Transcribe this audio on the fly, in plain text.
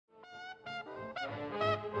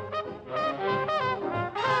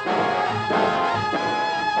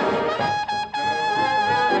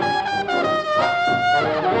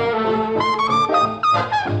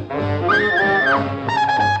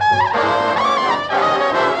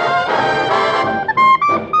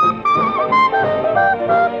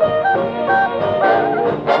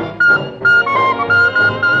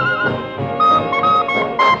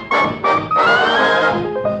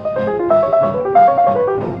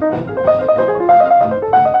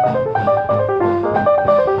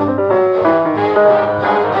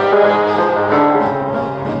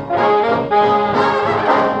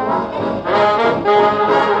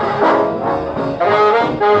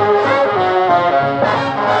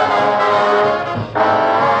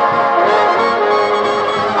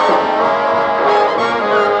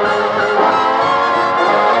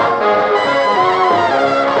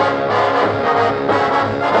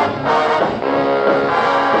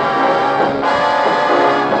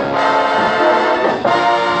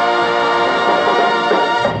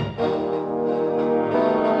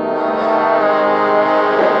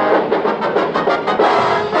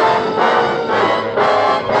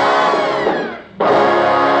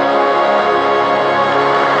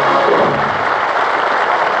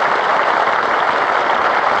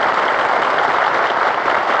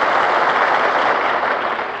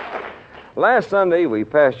last Sunday, we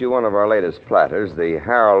passed you one of our latest platters, the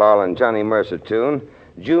Harold All and Johnny Mercer tune,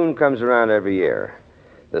 June Comes Around Every Year.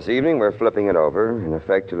 This evening, we're flipping it over, in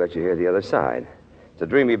effect, to let you hear the other side. It's a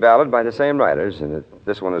dreamy ballad by the same writers, and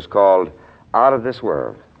this one is called Out of This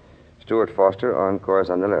World. Stuart Foster encores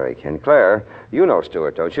on the lyric. And Claire, you know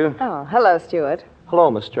Stuart, don't you? Oh, hello, Stuart.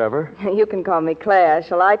 Hello, Miss Trevor. You can call me Claire.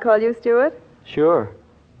 Shall I call you Stuart? Sure,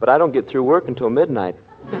 but I don't get through work until midnight.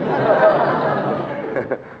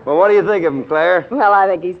 Well, what do you think of him, Claire? Well, I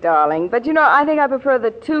think he's darling. But, I think I prefer the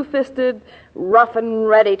two-fisted,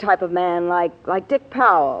 rough-and-ready type of man like Dick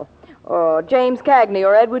Powell or James Cagney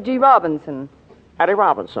or Edward G. Robinson. Eddie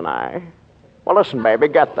Robinson, eh? Well, listen, baby,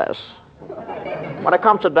 get this. When it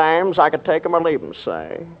comes to dames, I could take 'em or leave 'em,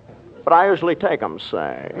 say. But I usually take 'em,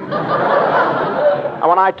 say. And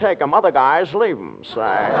when I take 'em, other guys leave 'em,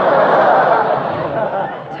 say.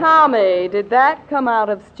 Tommy, did that come out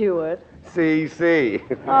of Stuart? C.C.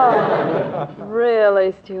 Oh,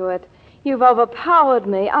 really, Stuart? You've overpowered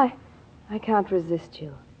me. I can't resist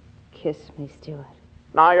you. Kiss me, Stuart.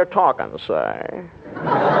 Now you're talking, say.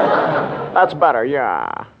 That's better,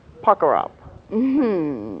 yeah. Pucker up.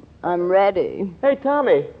 I'm ready. Hey,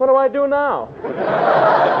 Tommy, what do I do now?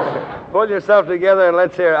 Pull yourself together and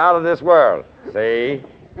let's hear Out of This World. See?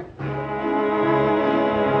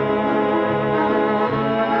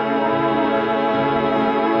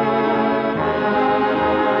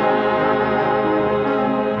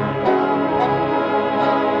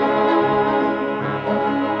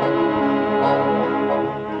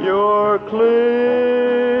 You're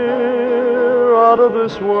clear out of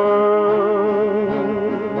this world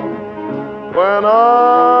when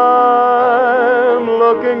I'm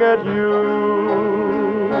looking at you.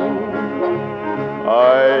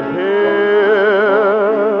 I hear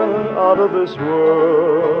out of this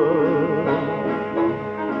world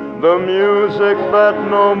the music that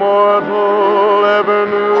no mortal ever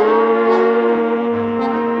knew.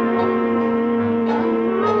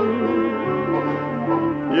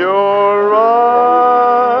 You're right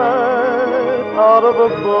out of a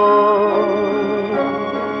book,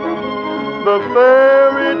 the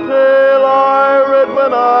fairy tale I read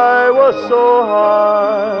when I was so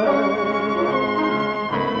high.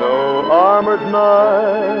 No armored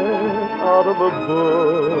knight out of a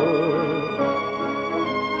book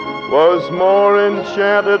was more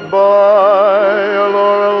enchanted by a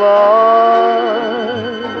Lorelei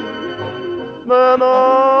than I.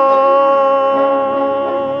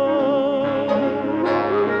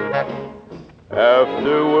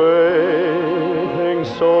 After waiting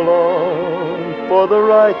so long for the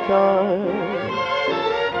right time,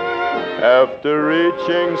 after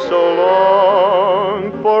reaching so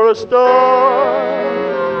long for a star,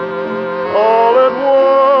 all at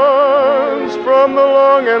once from the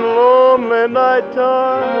long and lonely night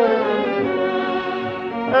time,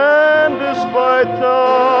 and despite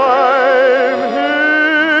time,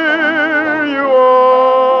 here you are.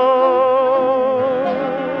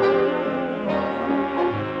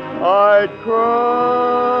 I'd cry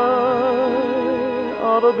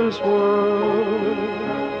out of this world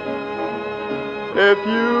if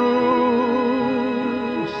you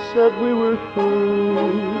said we were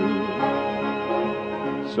through.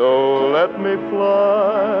 So let me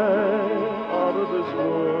fly out of this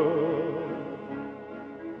world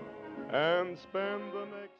and spend the